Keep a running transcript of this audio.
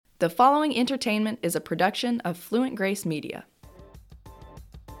The following entertainment is a production of Fluent Grace Media.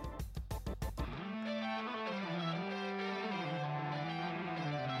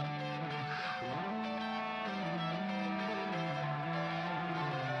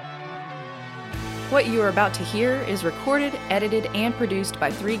 What you are about to hear is recorded, edited, and produced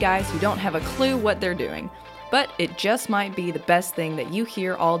by three guys who don't have a clue what they're doing, but it just might be the best thing that you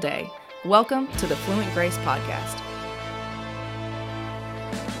hear all day. Welcome to the Fluent Grace Podcast.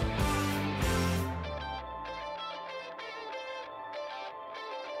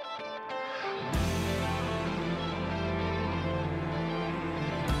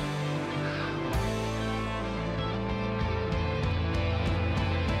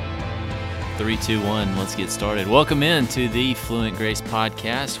 Three, two, one, let's get started. Welcome in to the Fluent Grace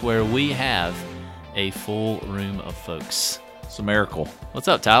Podcast, where we have a full room of folks. It's a miracle. What's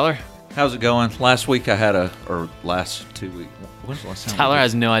up, Tyler? How's it going? Last week I had last 2 weeks. When's the last time? Tyler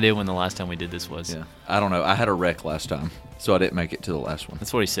has no idea when the last time we did this was. Yeah, I don't know. I had a wreck last time, so I didn't make it to the last one.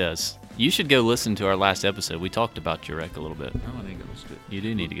 That's what he says. You should go listen to our last episode. We talked about your wreck a little bit. No, I think it was good. You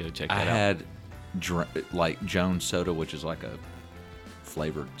do need to go check that out. I had Jones soda, which is like a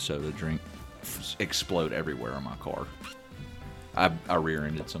flavored soda drink, explode everywhere in my car. I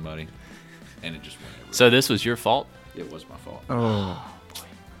rear-ended somebody, and it just went everywhere. So this was your fault? It was my fault. Oh.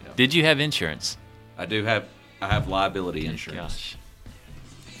 Yep. Did you have insurance? I have liability insurance. Gosh.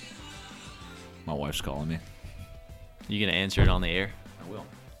 My wife's calling me. You going to answer it on the air? I will.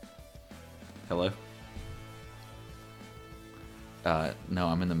 Hello? No,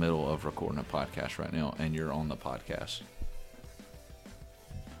 I'm in the middle of recording a podcast right now, and you're on the podcast.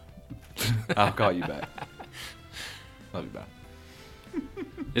 I'll call you back. Love you, bye.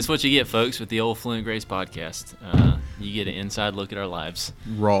 It's what you get, folks, with the old Fluent Grace Podcast. You get an inside look at our lives.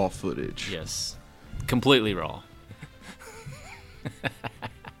 Raw footage. Yes. Completely raw.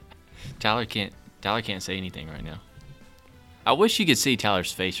 Tyler can't say anything right now. I wish you could see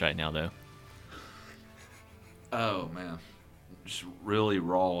Tyler's face right now, though. Oh, man. Just really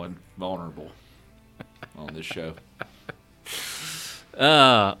raw and vulnerable on this show.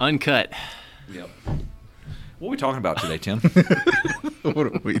 Uncut. Yep. What are we talking about today, Tim? What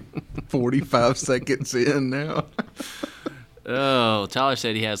are we, 45 seconds in now? Oh, Tyler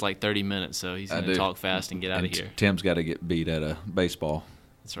said he has like 30 minutes, so he's going to talk fast and get out of here. Tim's got to get beat at a baseball.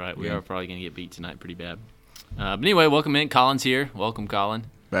 That's right. We are probably going to get beat tonight pretty bad. But anyway, welcome in. Colin's here. Welcome, Colin.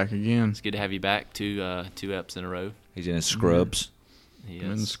 Back again. It's good to have you back. Two eps in a row. He's in his scrubs. He I'm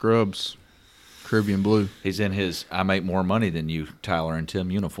in is. scrubs. Caribbean blue. He's in his I make more money than you, Tyler and Tim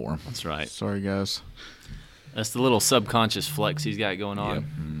uniform. That's right. Sorry, guys. That's the little subconscious flex he's got going on. Yep.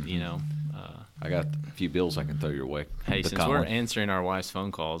 Mm-hmm. You know. I got a few bills I can throw your way. Hey, The since Colin. we're answering our wife's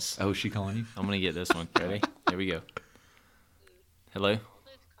phone calls, Oh, is she calling you? I'm going to get this one. Ready? Here we go. Hello?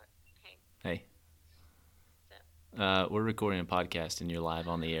 Hey. We're recording a podcast and you're live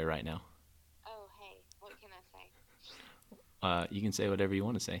on the air right now. Oh, hey, what can I say? You can say whatever you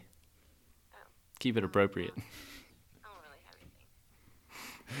want to say. Oh. Keep it appropriate. I don't really have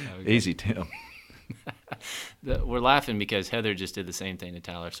anything. Okay. Easy, Tim. We're laughing because Heather just did the same thing to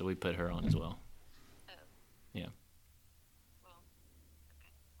Tyler, so we put her on as well. Oh. Yeah. Well,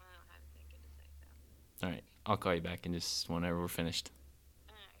 okay. Well, I don't have anything good to say, so. All right. I'll call you back in just whenever we're finished.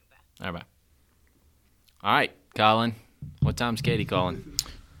 All right, bye. All right, bye. All right, Colin. What time's Katie calling?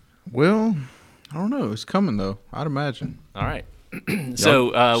 Well, I don't know. It's coming, though, I'd imagine. All right.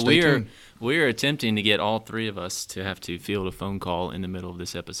 So stay tuned. we are attempting to get all three of us to have to field a phone call in the middle of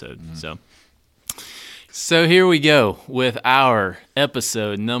this episode. Mm-hmm. So here we go with our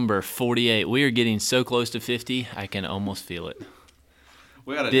episode number 48. We are getting so close to 50, I can almost feel it.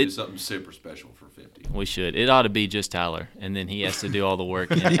 We got to do something super special for 50. We should. It ought to be just Tyler, and then he has to do all the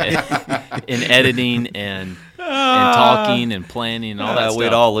work in editing and talking and planning and all that stuff.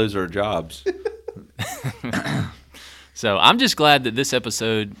 We'd all lose our jobs. So I'm just glad that this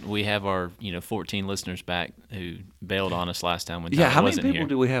episode we have our 14 listeners back who bailed on us last time when Tyler How many wasn't people here.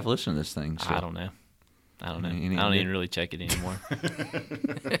 do we have listening to this thing? So? I don't know. I don't Any even idea? really check it anymore.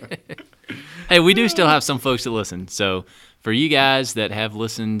 Hey, we do still have some folks that listen. So for you guys that have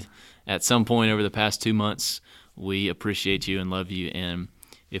listened at some point over the past 2 months, we appreciate you and love you. And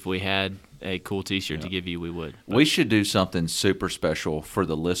if we had a cool T-shirt to give you, we would. We should do something super special for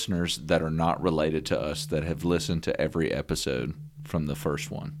the listeners that are not related to us that have listened to every episode from the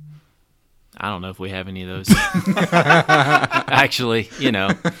first one. I don't know if we have any of those. Actually,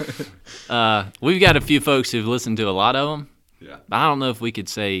 we've got a few folks who've listened to a lot of them. Yeah. I don't know if we could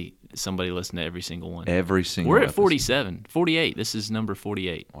say somebody listened to every single one. Every single We're at episode. 47. 48. This is number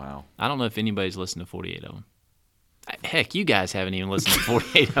 48. Wow. I don't know if anybody's listened to 48 of them. Heck, you guys haven't even listened to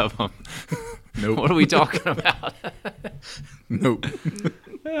 48 of them. Nope. What are we talking about? Nope.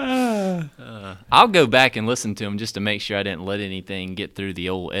 I'll go back and listen to them just to make sure I didn't let anything get through the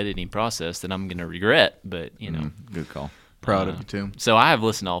old editing process that I'm going to regret. But, you know. Good call. Proud of you, Tim. So I have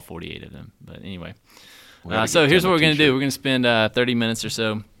listened to all 48 of them. But anyway. gotta So get here's Tim what a we're going to do. t-shirt. We're going to spend 30 minutes or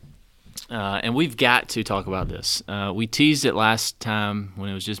so. And we've got to talk about this. We teased it last time when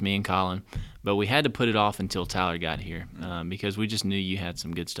it was just me and Colin. But we had to put it off until Tyler got here because we just knew you had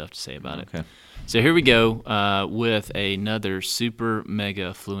some good stuff to say about it. Okay. So here we go with another super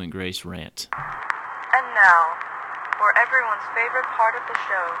mega Fluent Grace rant. And now, for everyone's favorite part of the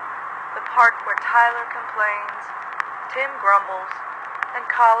show, the part where Tyler complains, Tim grumbles, and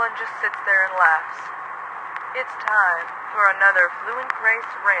Colin just sits there and laughs. It's time for another Fluent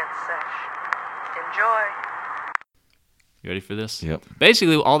Grace rant sesh. Enjoy. You ready for this? Yep.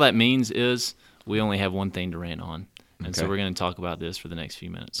 Basically, all that means is we only have one thing to rant on. And so Okay. we're going to talk about this for the next few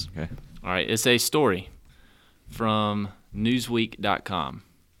minutes. Okay. All right, it's a story from Newsweek.com.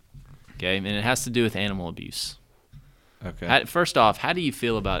 Okay, and it has to do with animal abuse. Okay. First off, how do you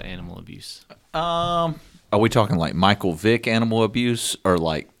feel about animal abuse? Are we talking like Michael Vick animal abuse, or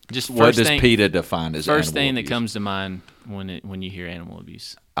like Just what first does thing- PETA define as First animal thing that abuse? comes to mind when you hear animal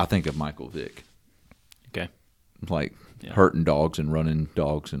abuse. I think of Michael Vick, Okay, like Yeah. hurting dogs and running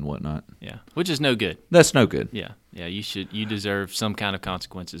dogs and whatnot. yeah, which is no good. That's no good. Yeah, you deserve some kind of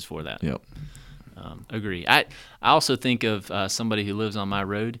consequences for that. Yep. Agree. I also think of somebody who lives on my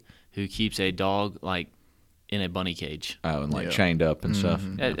road who keeps a dog like in a bunny cage. Oh, and like Yeah. chained up and stuff.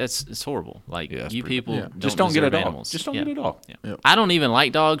 It's horrible. Like Yeah, it's you pretty- people yeah. don't Just don't get a deserve dog. animals. Just don't Yeah. get a dog. Yeah. Yep. I don't even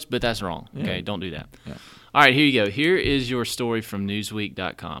like dogs, but that's wrong. Yeah. Okay, don't do that. Yeah. All right, here you go. Here is your story from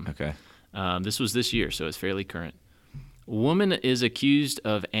Newsweek.com. Okay. This was this year, so it's fairly current. Woman is accused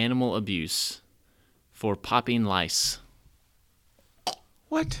of animal abuse for popping lice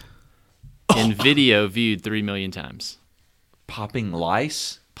What? in video viewed 3 million times. Popping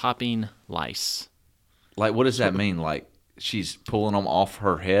lice? Popping lice. Like, what does that mean? Like, she's pulling them off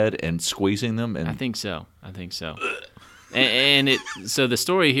her head and squeezing them? And I think so. And so the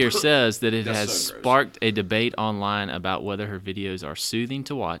story here says that it That's has so gross. sparked a debate online about whether her videos are soothing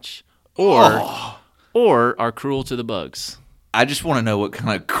to watch or are cruel to the bugs. I just want to know what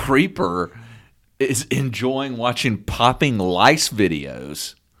kind of creeper is enjoying watching popping lice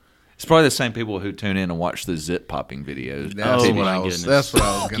videos. It's probably the same people who tune in and watch the zit popping videos. That's Oh what my I was. goodness. That's what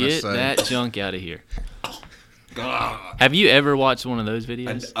I was gonna Get say. that junk out of here. Have you ever watched one of those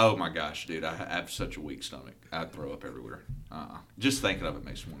videos? Oh my gosh, dude! I have such a weak stomach. I throw up everywhere. Just thinking of it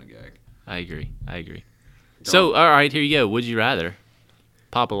makes me want to gag. I agree. So, all right, here you go. Would you rather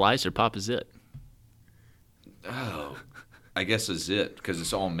pop a lice or pop a zit? Oh, I guess a zit because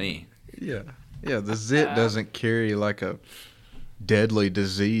it's all me. Yeah. Yeah. The zit doesn't carry like a deadly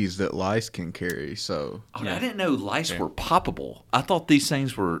disease that lice can carry. So Oh, Yeah. I didn't know lice Fair. were poppable. I thought these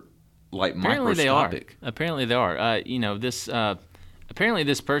things were like Apparently microscopic. Apparently they are. This apparently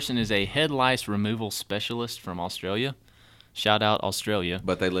this person is a head lice removal specialist from Australia. Shout out Australia.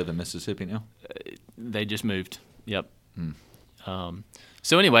 But they live in Mississippi now. They just moved. Yep.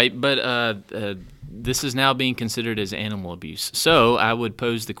 So anyway, but this is now being considered as animal abuse. So I would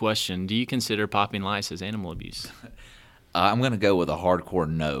pose the question: do you consider popping lice as animal abuse? I'm going to go with a hardcore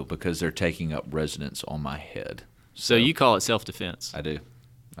no because they're taking up residence on my head. So you call it self-defense? I do.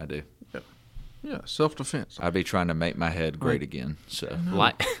 yeah, self-defense. I'd be trying to make my head great again. So,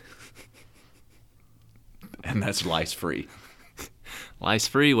 Li- and that's lice free.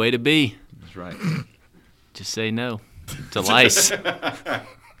 lice-free way to be. That's right. Just say no to lice.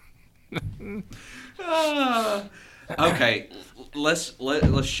 Okay, let's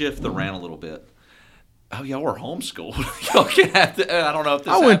shift the rant a little bit. Oh, y'all were homeschooled. Y'all can have to. I don't know if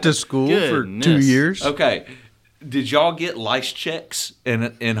this I went happened. to school for 2 Goodness. years. Okay, did y'all get lice checks in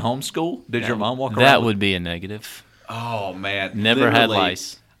homeschool? Did your mom walk around? That with- would be a negative. Oh man, Never had literally,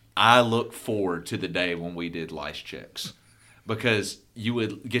 lice. I look forward to the day when we did lice checks because you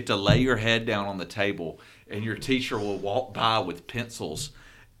would get to lay your head down on the table and your teacher will walk by with pencils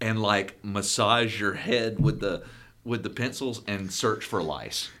and like massage your head with the pencils and search for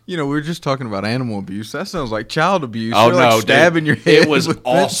lice. You know, we were just talking about animal abuse. That sounds like child abuse. Oh You're no, like stabbing dude. your head It was with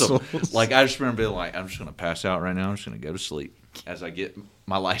awesome. pencils. Like I just remember being like, I'm just gonna pass out right now. I'm just gonna go to sleep as I get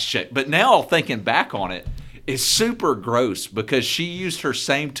my lice checked. But now thinking back on it, it's super gross because she used her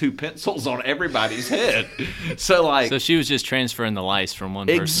same 2 pencils on everybody's head. So like So she was just transferring the lice from one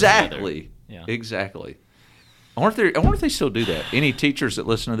person to exactly, the other. Yeah. exactly. I wonder if they still do that. Any teachers that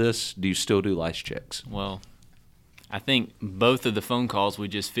listen to this, do you still do lice checks? Well, I think both of the phone calls we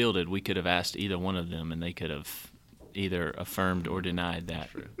just fielded, we could have asked either one of them, and they could have either affirmed or denied that.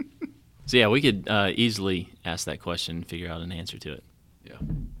 So yeah, we could easily ask that question and figure out an answer to it. Yeah.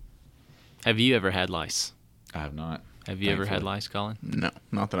 Have you ever had lice? I have not. Have you ever had Thankfully. lice, Colin? No,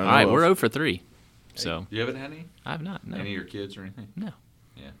 not that I know All right, of. we're 0 for 3. So You haven't had any? I have not. No. Any of your kids or anything? No.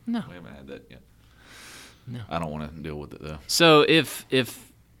 Yeah. No. We haven't had that yet. No. I don't want to deal with it though. So if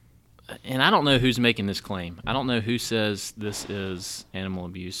and I don't know who's making this claim. I don't know who says this is animal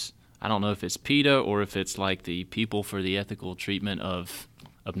abuse. I don't know if it's PETA or if it's like the People for the Ethical Treatment of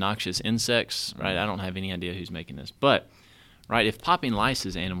Obnoxious Insects, right? I don't have any idea who's making this. But, right, if popping lice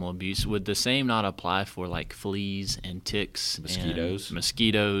is animal abuse, would the same not apply for like fleas and ticks Mosquitoes. and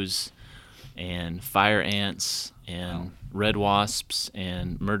mosquitoes and fire ants and red wasps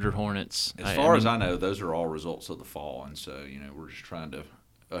and murder hornets? As far as mean, I know, those are all results of the fall, and so we're just trying to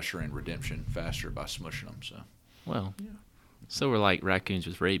usher in redemption faster by smushing them. So well, so we're like raccoons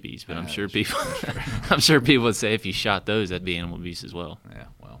with rabies, but I'm Yeah, sure that's people, I'm sure people would say if you shot those, that'd be animal abuse as well. yeah,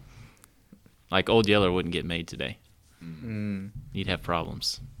 well, Like Old Yeller wouldn't get made today. Mm. You'd have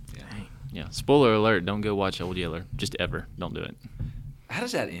problems. yeah. Yeah. Spoiler alert: don't go watch Old Yeller. Just ever. Don't do it. How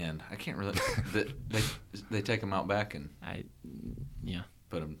does that end? I can't really. They take them out back and Yeah.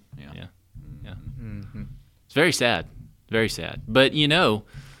 put them. Yeah. Yeah. Yeah. Mm-hmm. It's very sad. Very sad. But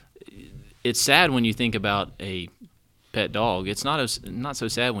it's sad when you think about a pet dog. It's not so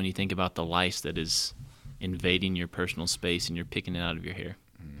sad when you think about the lice that is invading your personal space and you're picking it out of your hair.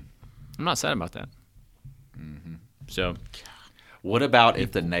 I'm not sad about that. So What about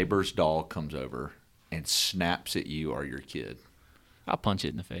if the neighbor's dog comes over and snaps at you or your kid? I'll punch it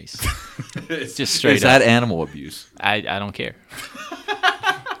in the face. Just straight Is up. that animal abuse? I don't care.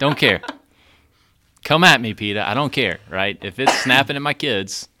 Don't care. Come at me, PETA. I don't care, right? If it's snapping at my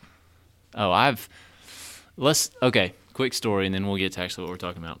kids. Okay, quick story, and then we'll get to actually what we're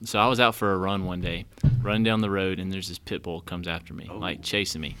talking about. So I was out for a run one day, running down the road, and there's this pit bull comes after me, like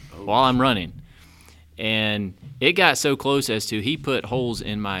chasing me while I'm running. And it got so close as to he put holes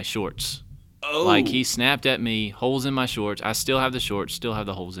in my shorts. Oh. Like he snapped at me, holes in my shorts. I still have the shorts, still have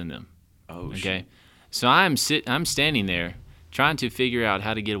the holes in them. Oh, Okay. shit. So I'm standing there trying to figure out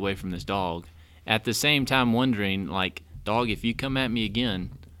how to get away from this dog. At the same time wondering, like, dog, if you come at me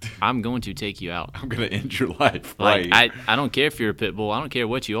again, I'm going to take you out. I'm gonna end your life. Like Right. I don't care if you're a pit bull. I don't care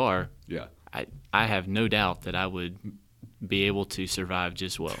what you are. Yeah. I have no doubt that I would be able to survive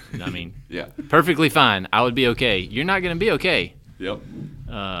just well. I mean, Yeah. perfectly fine. I would be okay. You're not going to be okay. Yep.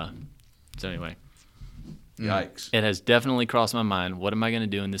 So anyway, Yikes. it has definitely crossed my mind. What am I going to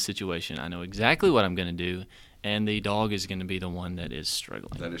do in this situation? I know exactly what I'm going to do, and the dog is going to be the one that is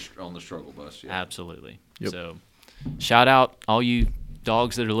struggling. That is on the struggle bus. Yeah. Absolutely. Yep. So, shout out all you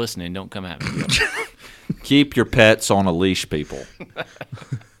dogs that are listening. Don't come at me. Keep your pets on a leash, people.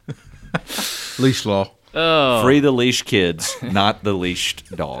 Leash law. Oh, Free the leash kids, not the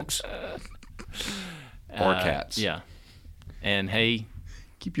leashed dogs or cats. Yeah. And hey,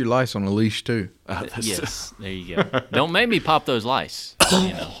 Keep your lice on a leash too. yes, there you go. Don't make me pop those lice.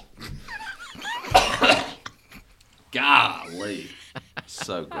 You know. Golly.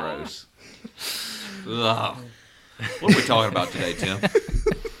 So gross. Ugh. What are we talking about today, Tim?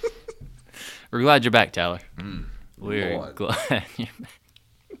 We're glad you're back, Tyler. We're Lord. glad you're back.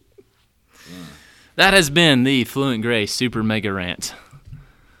 That has been the Fluent Gray Super Mega Rant.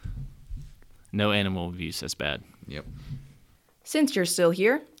 No animal abuse. That's bad. Yep. Since you're still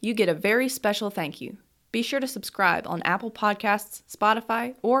here, you get a very special thank you. Be sure to subscribe on Apple Podcasts,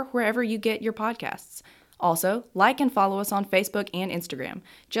 Spotify, or wherever you get your podcasts. Also, like and follow us on Facebook and Instagram.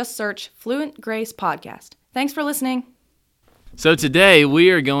 Just search Fluent Grace Podcast. Thanks for listening. So today we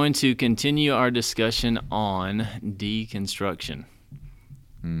are going to continue our discussion on deconstruction.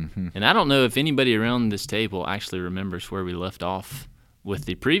 And I don't know if anybody around this table actually remembers where we left off with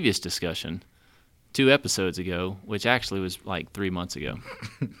the previous discussion 2 episodes ago, which actually was like 3 months ago.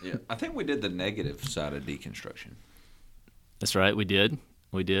 Yeah. I think we did the negative side of deconstruction. That's right, we did.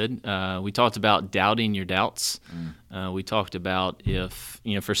 We did. We talked about doubting your doubts. We talked about if,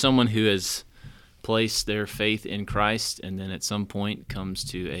 for someone who has placed their faith in Christ and then at some point comes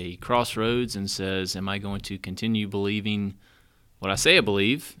to a crossroads and says, am I going to continue believing what I say I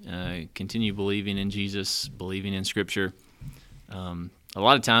believe, continue believing in Jesus, believing in Scripture? A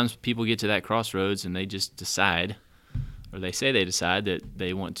lot of times people get to that crossroads and they just decide, or they say they decide that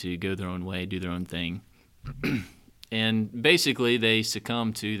they want to go their own way, do their own thing. And basically they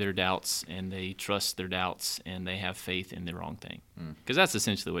succumb to their doubts and they trust their doubts and they have faith in the wrong thing. Because that's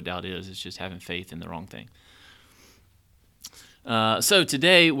essentially what doubt is. It's just having faith in the wrong thing. So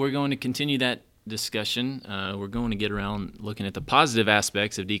today we're going to continue that discussion, we're going to get around looking at the positive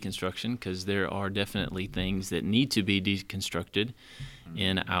aspects of deconstruction, because there are definitely things that need to be deconstructed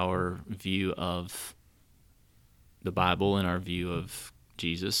in our view of the Bible, in our view of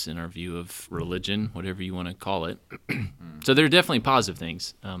Jesus, in our view of religion, whatever you want to call it. So there are definitely positive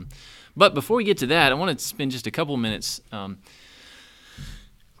things. But before we get to that, I want to spend just a couple minutes,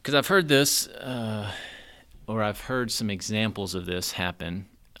 because I've heard this, or I've heard some examples of this happen,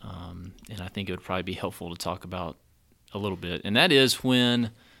 and I think it would probably be helpful to talk about a little bit. And that is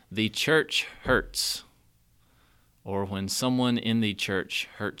when the church hurts, or when someone in the church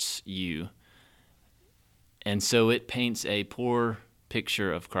hurts you. And so it paints a poor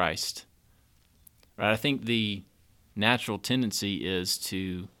picture of Christ. Right? I think the natural tendency is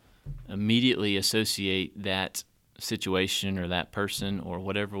to immediately associate that situation or that person or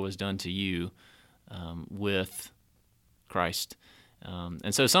whatever was done to you with Christ.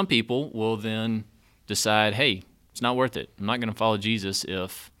 And so some people will then decide, hey, it's not worth it. I'm not going to follow Jesus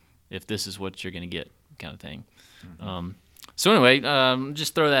if this is what you're going to get, kind of thing. So anyway,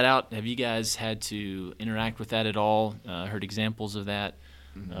 just throw that out. Have you guys had to interact with that at all? Heard examples of that?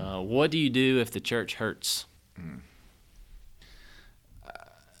 What do you do if the church hurts?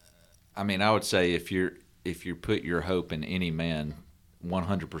 I mean, I would say if you put your hope in any man,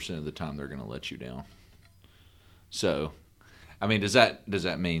 100% of the time they're going to let you down. So, I mean, does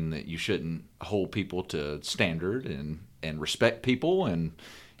that mean that you shouldn't hold people to standard and respect people and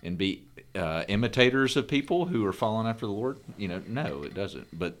be imitators of people who are following after the Lord? No, it doesn't.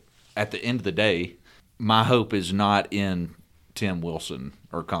 But at the end of the day, my hope is not in Tim Wilson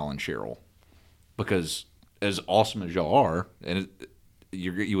or Colin Sherrill, because as awesome as y'all are, and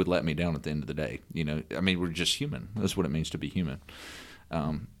you would let me down at the end of the day. I mean, we're just human. That's what it means to be human.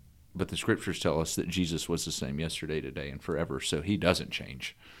 But the scriptures tell us that Jesus was the same yesterday, today, and forever, so he doesn't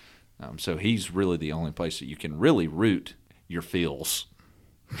change. So he's really the only place that you can really root your feels.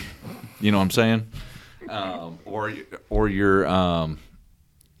 You know what I'm saying? Or your I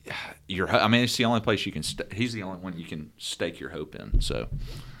mean, it's the only place you can. He's the only one you can stake your hope in. So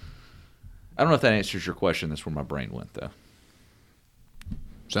I don't know if that answers your question. That's where my brain went, though.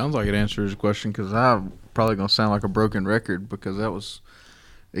 Sounds like it answers the question, because I'm probably going to sound like a broken record, because that was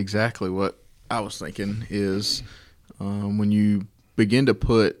exactly what I was thinking is when you begin to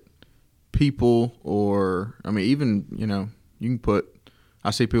put people, or, I mean, even, you can put,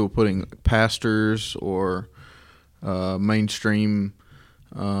 I see people putting pastors or mainstream,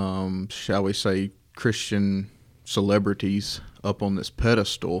 shall we say, Christian celebrities up on this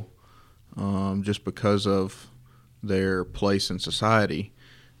pedestal just because of their place in society.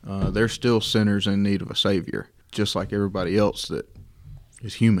 They're still sinners in need of a Savior, just like everybody else that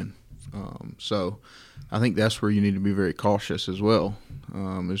is human. So I think that's where you need to be very cautious as well,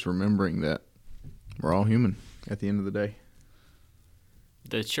 is remembering that we're all human at the end of the day.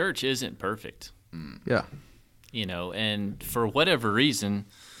 The church isn't perfect. Yeah. And for whatever reason,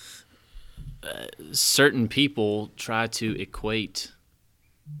 certain people try to equate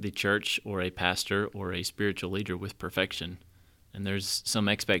the church or a pastor or a spiritual leader with perfection. And there's some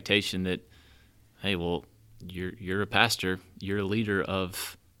expectation that, hey, well, you're a pastor, you're a leader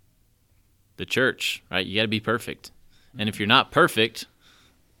of the church, right? You got to be perfect. And if you're not perfect,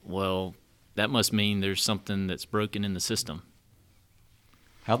 well, that must mean there's something that's broken in the system.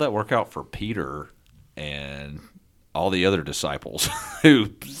 How'd that work out for Peter and all the other disciples who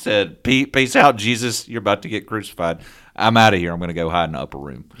said, peace out, Jesus, you're about to get crucified. I'm out of here. I'm going to go hide in the upper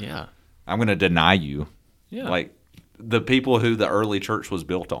room. Yeah. I'm going to deny you. Yeah. Like the people who the early church was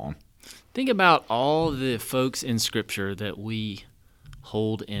built on. Think about all the folks in Scripture that we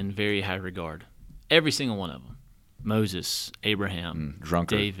hold in very high regard. Every single one of them. Moses, Abraham,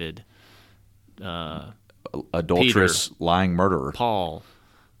 drunkard, David, adulterous, Peter, lying murderer, Paul,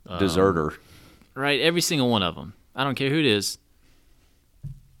 deserter. Right? Every single one of them. I don't care who it is.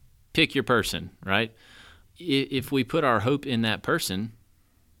 Pick your person, right? If we put our hope in that person,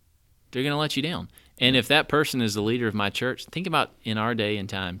 they're going to let you down. And if that person is the leader of my church, think about in our day and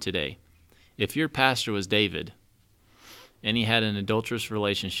time today. If your pastor was David and he had an adulterous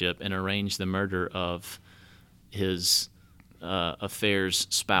relationship and arranged the murder of his affair's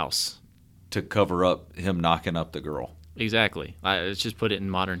spouse. To cover up him knocking up the girl. Exactly. Let's just put it in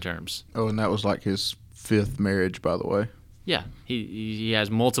modern terms. Oh, and that was like his 5th marriage, by the way. Yeah, he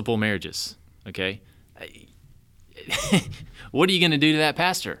has multiple marriages, okay? What are you going to do to that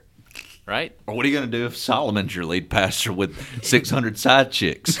pastor, right? Or what are you going to do if Solomon's your lead pastor with 600 side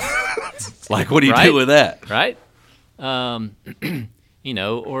chicks? Like, what do you do with that? Right? Or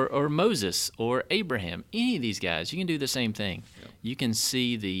Moses or Abraham, any of these guys, you can do the same thing. Yep. You can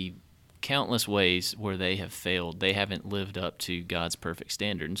see the countless ways where they have failed. They haven't lived up to God's perfect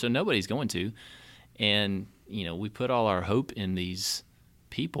standard. And so nobody's going to. And, we put all our hope in these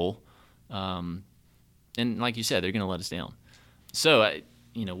people. And like you said, they're going to let us down. So,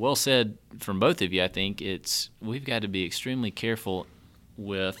 well said from both of you. I think we've got to be extremely careful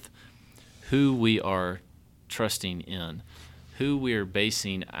with who we are trusting in, who we are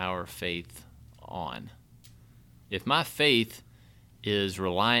basing our faith on. If my faith is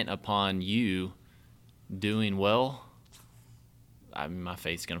reliant upon you doing well, my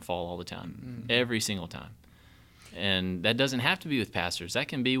faith's going to fall all the time, every single time. And that doesn't have to be with pastors. That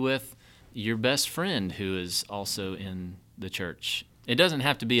can be with your best friend who is also in the church. It doesn't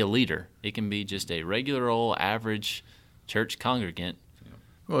have to be a leader. It can be just a regular old average church congregant.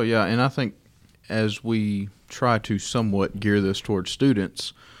 Well, yeah, and I think as we try to somewhat gear this towards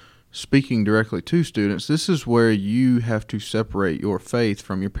students, speaking directly to students, this is where you have to separate your faith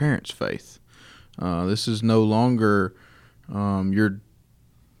from your parents' faith. This is no longer you're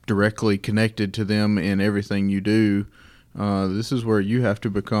directly connected to them in everything you do. This is where you have to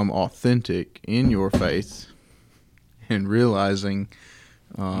become authentic in your faith and realizing...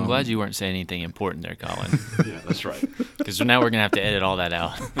 I'm glad you weren't saying anything important there, Colin. Yeah, that's right. Because now we're going to have to edit all that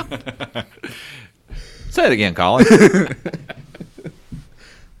out. Say it again, Colin.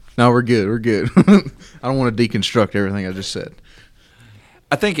 No, we're good. We're good. I don't want to deconstruct everything I just said.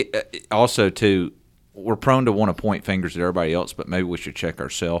 I think also, too, we're prone to want to point fingers at everybody else, but maybe we should check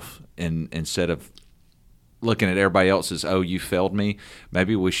ourselves instead of looking at everybody else as, oh, you failed me.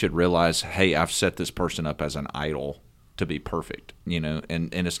 Maybe we should realize, hey, I've set this person up as an idol to be perfect, and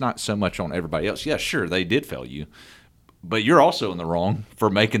it's not so much on everybody else. Yeah, sure, they did fail you, but you're also in the wrong for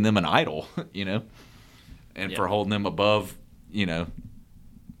making them an idol, and for holding them above, to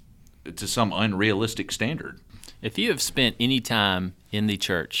some unrealistic standard. If you have spent any time in the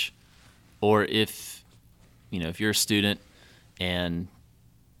church, or if you're a student and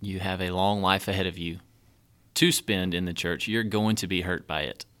you have a long life ahead of you to spend in the church, you're going to be hurt by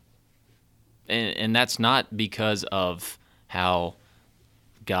it. And that's not because of how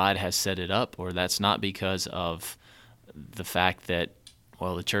God has set it up, or that's not because of the fact that,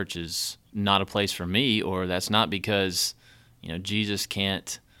 well, the church is not a place for me, or that's not because, Jesus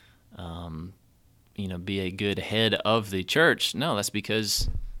can't, be a good head of the church. No, that's because,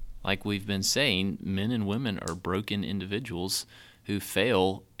 like we've been saying, men and women are broken individuals who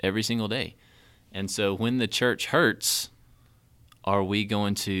fail every single day. And so when the church hurts, are we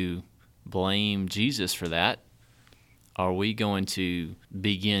going to blame Jesus for that? Are we going to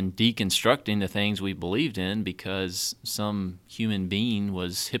begin deconstructing the things we believed in because some human being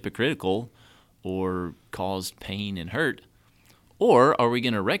was hypocritical or caused pain and hurt? Or are we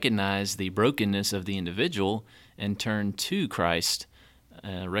going to recognize the brokenness of the individual and turn to Christ,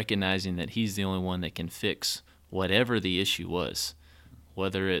 recognizing that He's the only one that can fix whatever the issue was?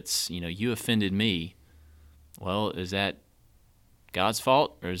 Whether it's, you offended me, well, is that God's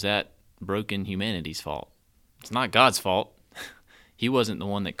fault, or is that broken humanity's fault? It's not God's fault. He wasn't the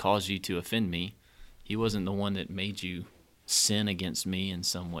one that caused you to offend me. He wasn't the one that made you sin against me in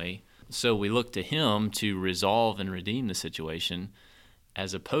some way. So we look to Him to resolve and redeem the situation,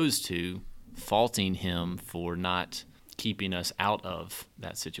 as opposed to faulting Him for not keeping us out of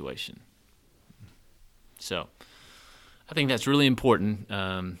that situation. So I think that's really important.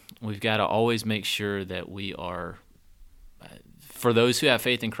 We've got to always make sure that we are, for those who have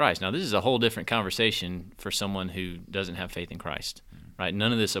faith in Christ. Now, this is a whole different conversation for someone who doesn't have faith in Christ, right?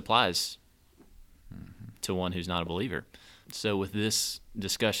 None of this applies to one who's not a believer. So with this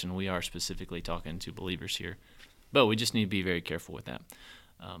discussion, we are specifically talking to believers here, but we just need to be very careful with that.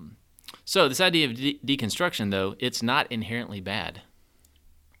 So this idea of deconstruction, though, it's not inherently bad.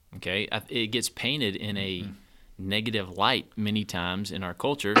 Okay, it gets painted in a negative light many times in our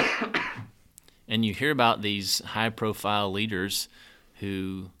culture, and you hear about these high-profile leaders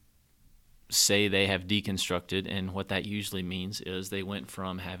who say they have deconstructed, and what that usually means is they went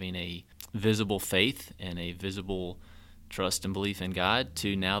from having a visible faith and a visible trust and belief in God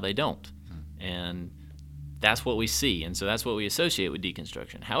to now they don't. And that's what we see, and so that's what we associate with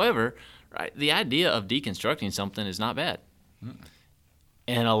deconstruction. However, right, the idea of deconstructing something is not bad.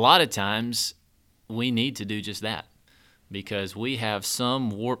 And a lot of times we need to do just that, because we have some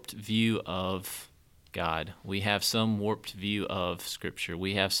warped view of God. We have some warped view of Scripture.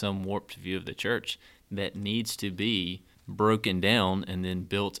 We have some warped view of the church that needs to be broken down and then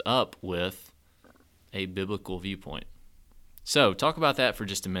built up with a biblical viewpoint. So talk about that for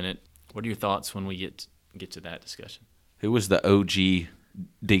just a minute. What are your thoughts when we get to that discussion? Who was the OG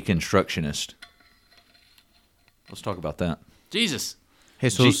deconstructionist? Let's talk about that. Jesus.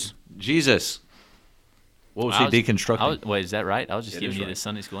 Jesus. Jesus. What was he deconstructing? Wait, is that right? I was just It giving is you right. the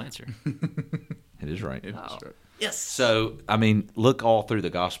Sunday school answer. It is right. Yes. So, I mean, look all through the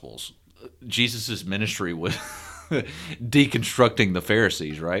Gospels. Jesus' ministry was deconstructing the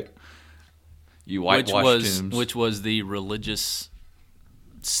Pharisees, right? You whitewash tombs. Which was the religious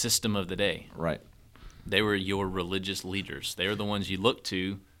system of the day. Right. They were your religious leaders. They were the ones you looked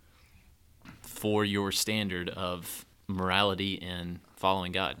to for your standard of morality and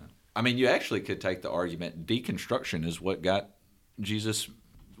following God. I mean, you actually could take the argument deconstruction is what got Jesus,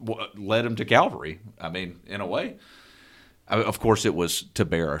 led him to Calvary. I mean, in a way. Of course, it was to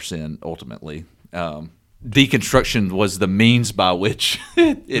bear our sin, ultimately. Deconstruction was the means by which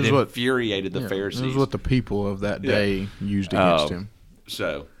it infuriated the Pharisees. It was what the people of that day used against him.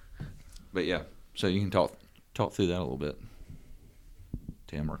 So, but yeah. So you can talk through that a little bit,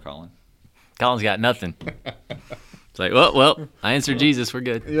 Tim or Colin. Colin's got nothing. It's like, well, I answered Jesus. We're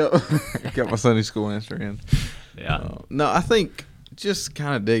good. Yep. Got my Sunday school answer in. Yeah. No, I think just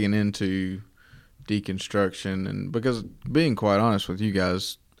kind of digging into deconstruction, and because being quite honest with you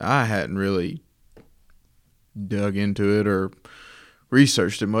guys, I hadn't really dug into it or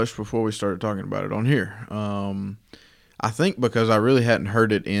researched it much before we started talking about it on here. I think because I really hadn't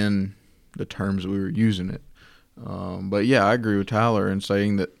heard it in the terms we were using it. But yeah, I agree with Tyler in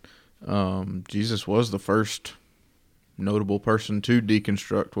saying that Jesus was the first notable person to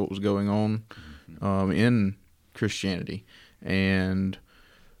deconstruct what was going on in Christianity. And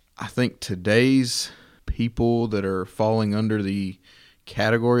I think today's people that are falling under the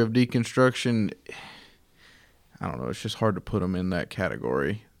category of deconstruction, I don't know, it's just hard to put them in that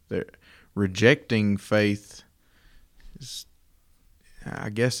category. They're rejecting faith is, I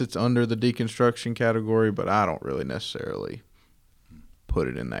guess it's under the deconstruction category, but I don't really necessarily put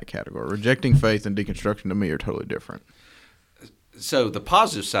it in that category. Rejecting faith and deconstruction to me are totally different. So the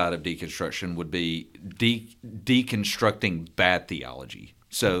positive side of deconstruction would be deconstructing bad theology.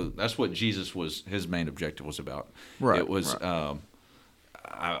 So that's what Jesus his main objective was about. Right. It was, right.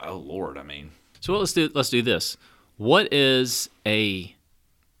 Oh Lord, I mean. So let's do this. What is a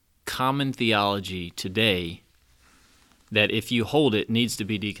common theology today that if you hold it needs to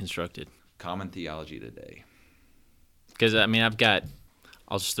be deconstructed? Common theology today. Because, I mean,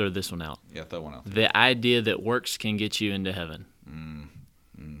 I'll just throw this one out. Yeah, throw one out. The idea that works can get you into heaven.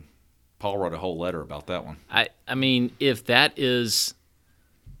 Paul wrote a whole letter about that one. I mean, if that is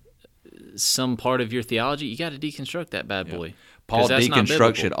some part of your theology, you got to deconstruct that bad boy. Paul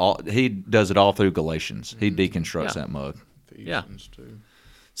deconstructs it all. He does it all through Galatians. He deconstructs that mug. Ephesians too.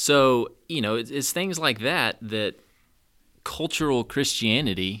 So, it's things like that cultural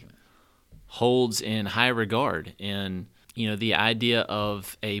Christianity holds in high regard. And, the idea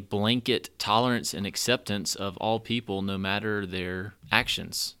of a blanket tolerance and acceptance of all people no matter their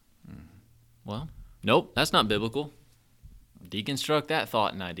actions. Well, nope, that's not biblical. Deconstruct that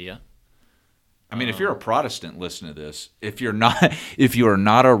thought and idea. I mean, if you're a Protestant, listen to this. If you are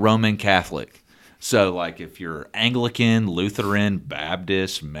not a Roman Catholic, so like if you're Anglican, Lutheran,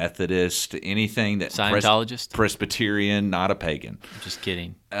 Baptist, Methodist, anything that Scientologist, Presbyterian, not a pagan. Just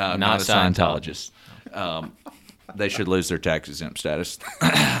kidding. Not a Scientologist. They should lose their tax exempt status.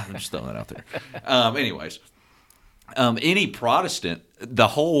 I'm just throwing that out there. Anyways, any Protestant, the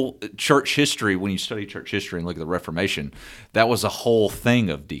whole church history, when you study church history and look at the Reformation, that was a whole thing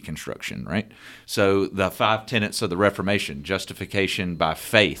of deconstruction, right? So the 5 tenets of the Reformation: justification by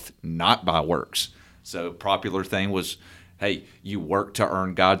faith, not by works. So popular thing was, hey, you work to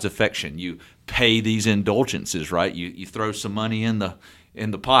earn God's affection. You pay these indulgences, right? You throw some money in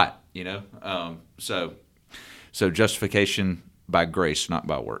the pot, So justification by grace, not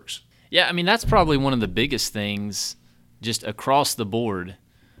by works. Yeah, I mean, that's probably one of the biggest things just across the board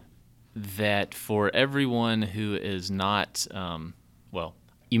that for everyone who is not,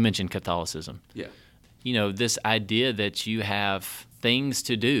 you mentioned Catholicism. Yeah. This idea that you have things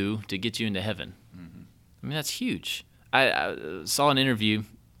to do to get you into heaven. Mm-hmm. I mean, that's huge. I saw an interview,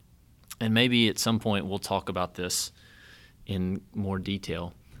 and maybe at some point we'll talk about this in more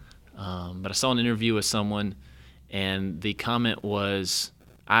detail. But I saw an interview with someone, and the comment was,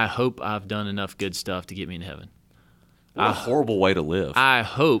 I hope I've done enough good stuff to get me in heaven. What a horrible way to live. I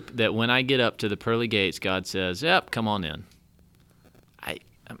hope that when I get up to the pearly gates, God says, yep, come on in.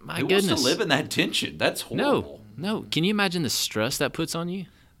 My goodness. Who wants to live in that tension? That's horrible. No. Can you imagine the stress that puts on you?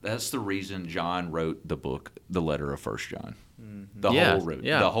 That's the reason John wrote the letter of 1 John. Mm-hmm.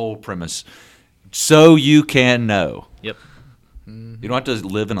 The whole premise. So you can know. Yep. You don't have to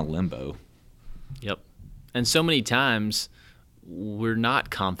live in a limbo. Yep. And so many times we're not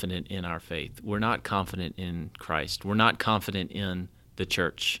confident in our faith. We're not confident in Christ. We're not confident in the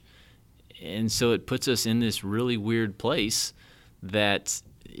church. And so it puts us in this really weird place that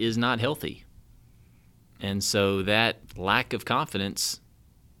is not healthy. And so that lack of confidence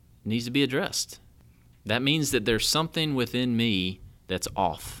needs to be addressed. That means that there's something within me that's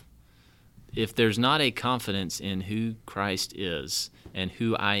off. If there's not a confidence in who Christ is and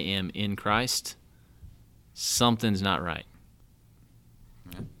who I am in Christ, something's not right.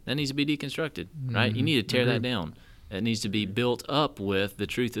 That needs to be deconstructed, right? You need to tear that down. That needs to be built up with the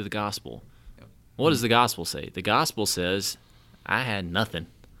truth of the gospel. What does the gospel say? The gospel says, I had nothing.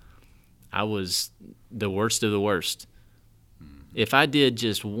 I was the worst of the worst. If I did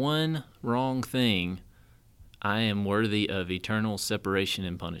just one wrong thing, I am worthy of eternal separation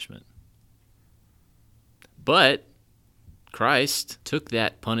and punishment. But Christ took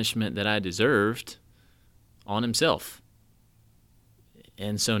that punishment that I deserved on himself.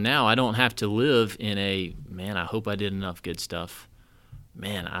 And so now I don't have to live in a, man, I hope I did enough good stuff.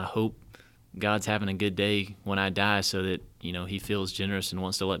 Man, I hope God's having a good day when I die so that, he feels generous and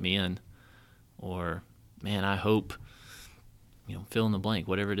wants to let me in. Or, man, I hope, fill in the blank,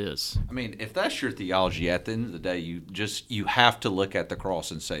 whatever it is. I mean, if that's your theology, at the end of the day, you have to look at the cross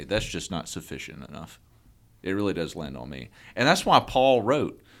and say, that's just not sufficient enough. It really does land on me. And that's why Paul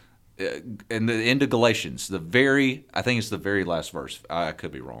wrote in the end of Galatians, I think it's the very last verse. I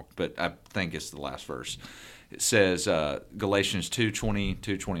could be wrong, but I think it's the last verse. It says Galatians 2:20,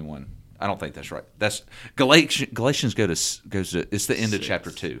 2:21. I don't think that's right. That's Galatians goes to it's the end of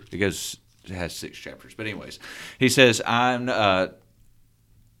chapter 2. It has 6 chapters. But anyways, he says, read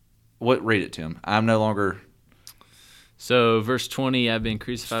it, Tim. I'm no longer. So verse 20, I've been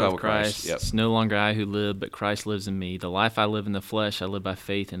crucified with Christ. Yep. It's no longer I who live, but Christ lives in me. The life I live in the flesh, I live by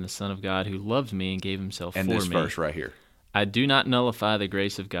faith in the Son of God who loved me and gave himself for me. And this verse right here. I do not nullify the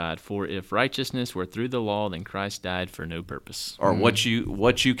grace of God, for if righteousness were through the law, then Christ died for no purpose. Or what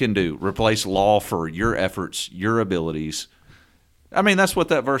you can do. Replace law for your efforts, your abilities. I mean, that's what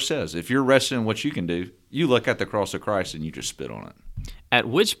that verse says. If you're resting in what you can do, you look at the cross of Christ and you just spit on it. At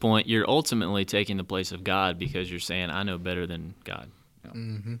which point, you're ultimately taking the place of God because you're saying, I know better than God. Yeah.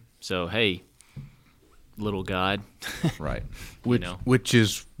 Mm-hmm. So, hey, little God. Right. Which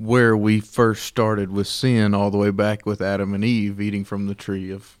is where we first started with sin, all the way back with Adam and Eve eating from the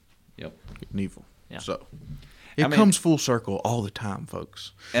tree of Yep. good and evil. Yeah. So it comes full circle all the time,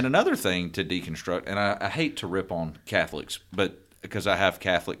 folks. And another thing to deconstruct, and I hate to rip on Catholics, but because I have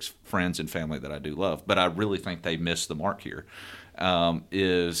Catholics, friends and family that I do love, but I really think they missed the mark here,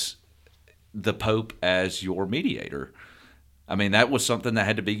 is the Pope as your mediator. I mean, that was something that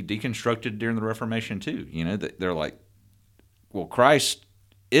had to be deconstructed during the Reformation too. They're like, well, Christ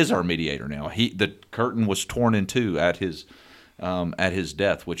is our mediator now. The curtain was torn in two at his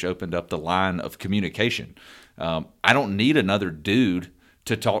death, which opened up the line of communication. I don't need another dude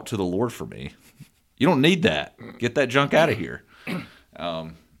to talk to the Lord for me. You don't need that. Get that junk out of here.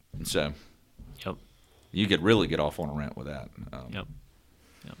 So, Yep. You could really get off on a rant with that. Yep.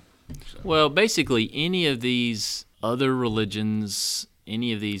 So. Well, basically, any of these other religions,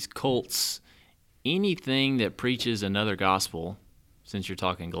 any of these cults, anything that preaches another gospel, since you're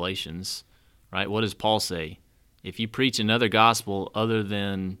talking Galatians, right? What does Paul say? If you preach another gospel other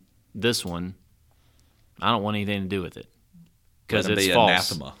than this one, I don't want anything to do with it because it's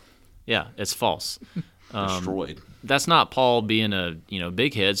false. Anathema. Yeah, it's false. Destroyed. That's not Paul being a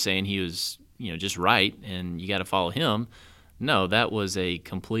big head saying he was just right and you got to follow him. No, that was a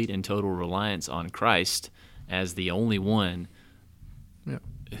complete and total reliance on Christ as the only one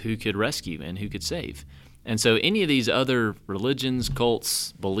who could rescue and who could save. And so any of these other religions,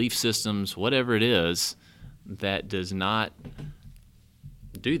 cults, belief systems, whatever it is, that does not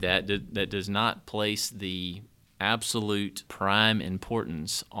do that does not place the absolute prime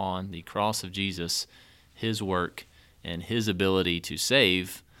importance on the cross of Jesus, his work, and his ability to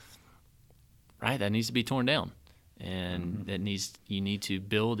save, right? That needs to be torn down. And you need to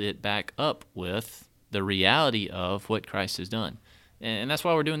build it back up with the reality of what Christ has done. And that's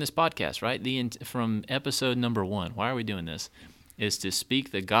why we're doing this podcast, right? From episode number 1, why are we doing this? Is to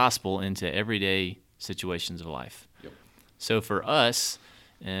speak the gospel into everyday situations of life. Yep. So for us,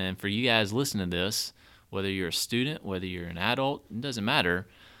 and for you guys listening to this, whether you're a student, whether you're an adult, it doesn't matter.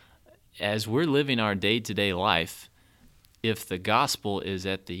 As we're living our day-to-day life, if the gospel is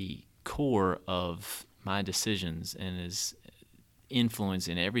at the core of my decisions and is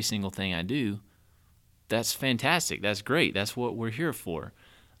influencing every single thing I do, that's fantastic. That's great. That's what we're here for.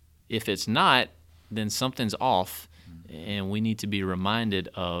 If it's not, then something's off, and we need to be reminded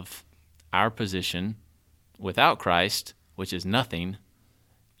of our position without Christ, which is nothing,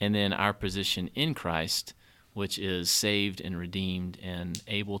 and then our position in Christ, which is saved and redeemed and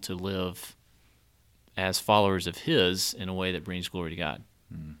able to live as followers of His in a way that brings glory to God.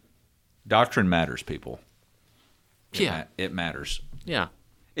 Doctrine matters, people. Yeah. It matters. Yeah.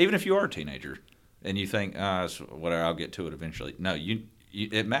 Even if you are a teenager and you think, whatever, I'll get to it eventually. No,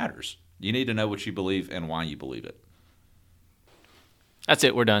 it matters. You need to know what you believe and why you believe it. That's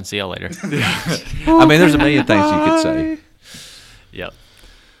it. We're done. See y'all later. I mean, there's a million things you could say. Yep.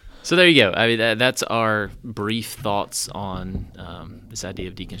 So there you go. I mean, that's our brief thoughts on this idea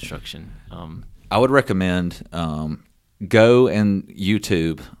of deconstruction. I would recommend go and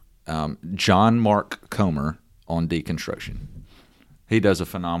YouTube John Mark Comer on deconstruction. He does a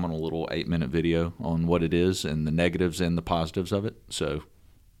phenomenal little 8-minute video on what it is and the negatives and the positives of it. So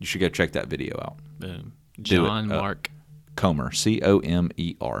you should go check that video out. Boom. Do it. John Mark Comer,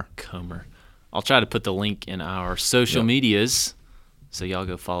 Comer. Comer. I'll try to put the link in our social medias, so y'all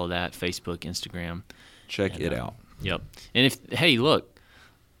go follow that, Facebook, Instagram. Check it out. Yep. And hey, look,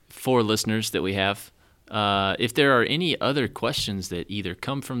 for listeners that we have, if there are any other questions that either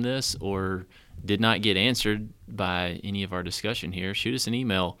come from this or did not get answered by any of our discussion here, shoot us an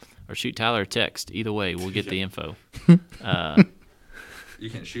email or shoot Tyler a text. Either way, we'll get the info. You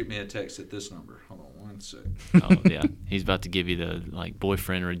can shoot me a text at this number. Hold on one sec. Oh, yeah. He's about to give you the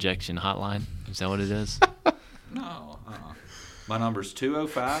boyfriend rejection hotline. Is that what it is? No. My number's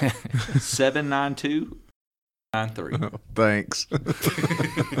 205-792-93. Thanks.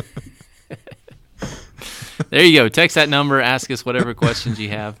 There you go. Text that number. Ask us whatever questions you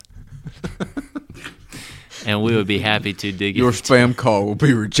have. And we would be happy to dig Your into. spam call will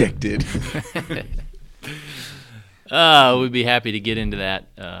be rejected. We'd be happy to get into that.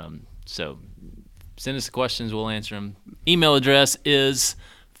 So send us questions. We'll answer them. Email address is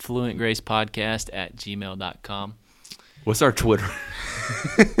fluentgracepodcast@gmail.com. What's our Twitter?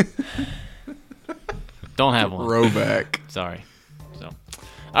 Don't have one. Rowback. Sorry. So, all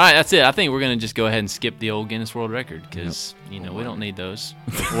right, that's it. I think we're going to just go ahead and skip the old Guinness World Record because, we don't need those.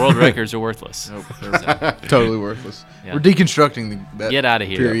 World records are worthless. Nope, totally worthless. Yeah. We're deconstructing that Get outta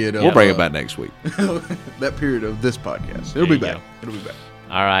here. period of, We'll bring it back next week. that period of this podcast. It'll There be you back. go. It'll be back.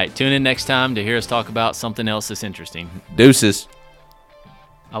 All right, tune in next time to hear us talk about something else that's interesting. Deuces.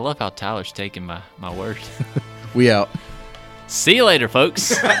 I love how Tyler's taking my word. We out. See you later,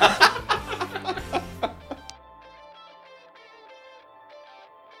 folks.